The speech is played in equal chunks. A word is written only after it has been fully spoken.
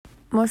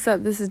What's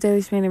up? This is Daily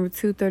Span number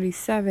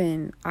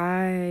 237.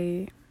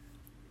 I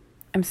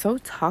am so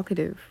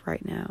talkative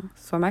right now,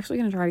 so I'm actually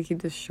going to try to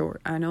keep this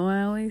short. I know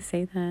I always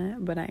say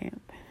that, but I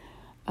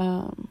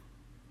am.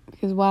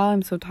 Because while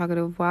I'm so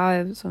talkative, while I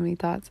have so many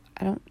thoughts,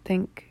 I don't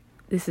think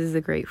this is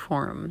a great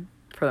forum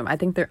for them. I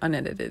think they're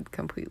unedited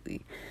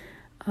completely,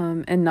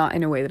 and not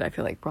in a way that I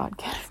feel like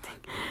broadcasting.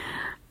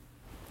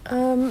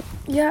 So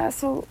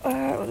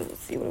let's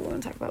see what I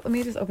want to talk about. Let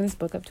me just open this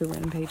book up to a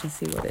random page and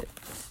see what it,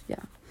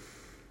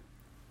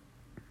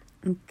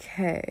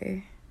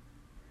 Okay.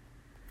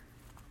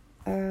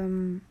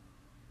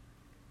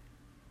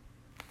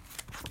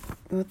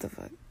 What the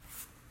fuck?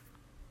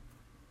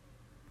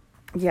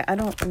 Yeah, I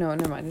don't know.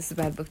 Never mind. This is a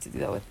bad book to do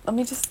that with.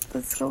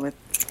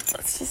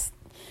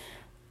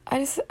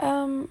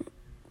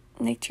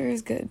 Nature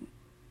is good.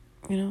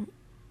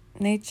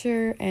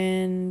 Nature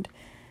and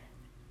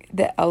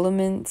the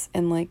elements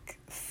and like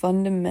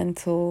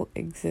fundamental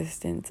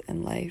existence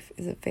in life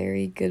is a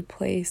very good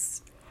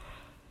place.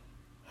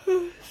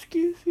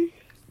 Excuse me.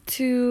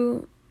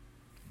 To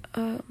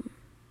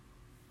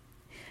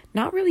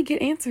not really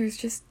get answers,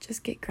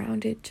 just get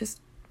grounded, just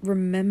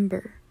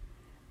remember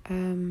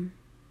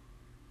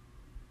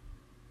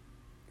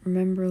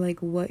like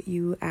what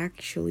you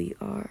actually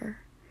are,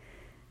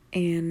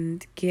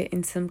 and get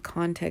in some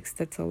context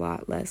that's a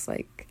lot less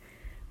like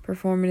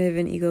performative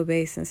and ego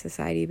based and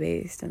society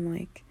based, and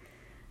like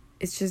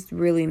it's just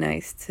really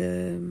nice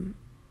to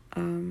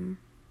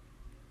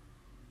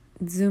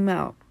zoom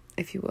out,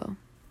 if you will.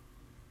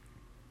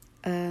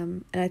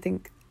 And I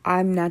think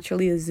I'm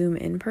naturally a zoom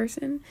in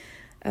person,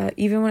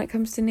 even when it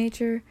comes to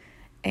nature.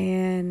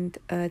 And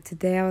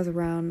today I was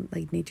around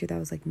like nature that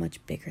was like much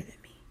bigger than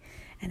me,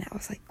 and I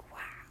was like, wow,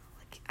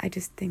 like I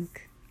just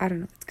think, I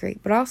don't know, it's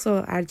great. But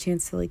also I had a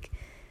chance to like,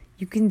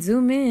 you can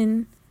zoom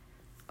in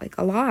like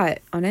a lot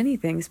on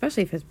anything,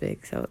 especially if it's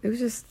big. So it was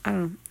just, I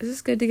don't know, it's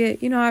just good to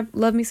get, I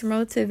love me some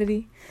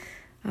relativity.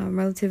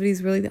 Relativity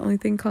is really the only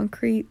thing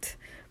concrete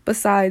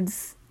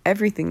besides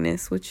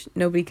everythingness, which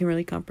nobody can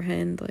really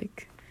comprehend,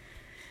 like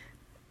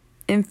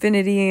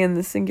infinity and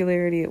the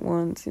singularity at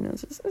once.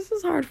 It's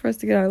just hard for us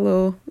to get our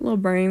little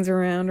brains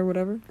around or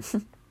whatever.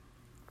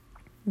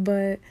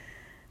 But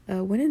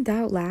when in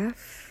doubt,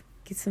 laugh,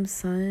 get some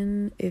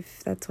sun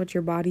if that's what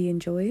your body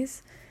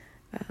enjoys,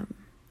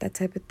 that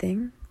type of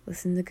thing.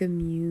 Listen to good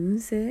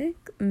music,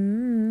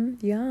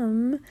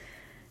 yum.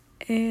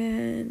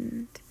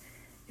 And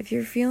if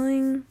you're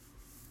feeling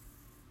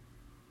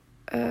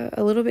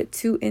a little bit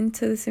too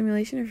into the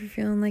simulation, if you're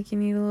feeling like you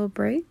need a little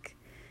break,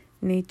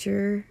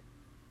 nature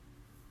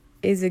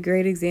is a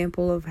great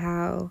example of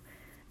how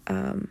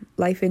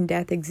life and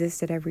death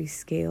exist at every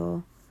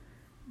scale,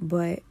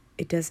 but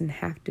it doesn't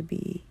have to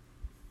be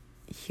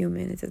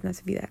human. It doesn't have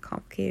to be that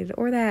complicated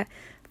or that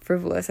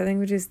frivolous. I think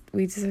we just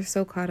are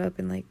so caught up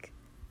in like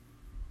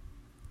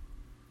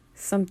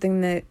something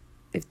that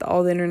if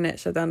all the internet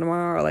shut down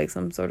tomorrow, or like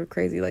some sort of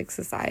crazy like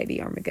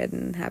society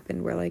Armageddon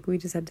happened where like we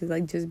just had to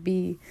like just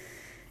be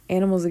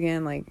animals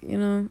again, like,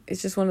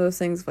 it's just one of those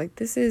things like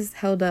this is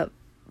held up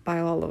by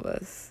all of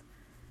us,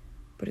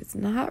 but it's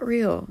not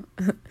real.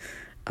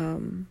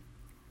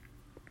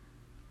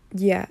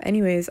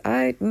 Anyways,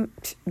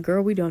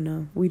 we don't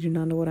know. We do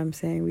not know what I'm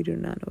saying. We do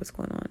not know what's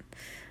going on,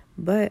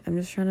 but I'm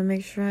just trying to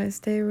make sure I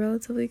stay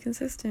relatively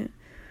consistent.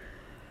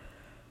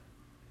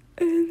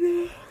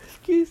 And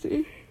excuse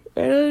me,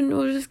 and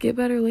we'll just get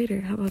better later.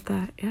 How about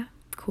that? Yeah,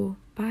 cool.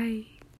 Bye.